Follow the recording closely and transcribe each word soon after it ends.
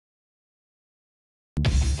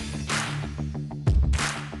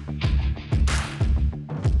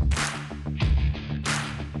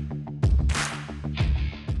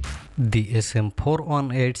The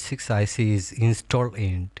SM4186 IC is installed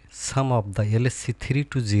in some of the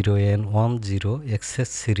LSC320N10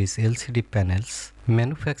 series LCD panels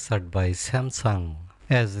manufactured by Samsung.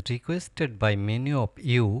 As requested by many of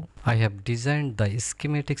you, I have designed the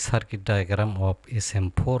schematic circuit diagram of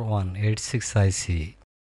SM4186 IC.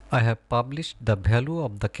 I have published the value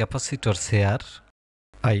of the capacitors here.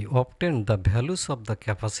 I obtained the values of the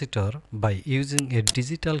capacitor by using a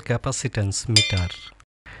digital capacitance meter.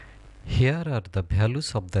 Here are the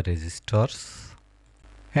values of the resistors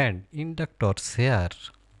and inductors here.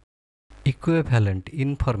 Equivalent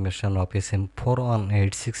information of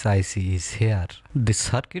SM4186 IC is here. The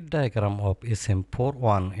circuit diagram of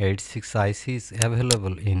SM4186 IC is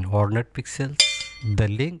available in Ornate pixels. The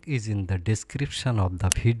link is in the description of the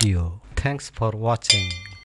video. Thanks for watching.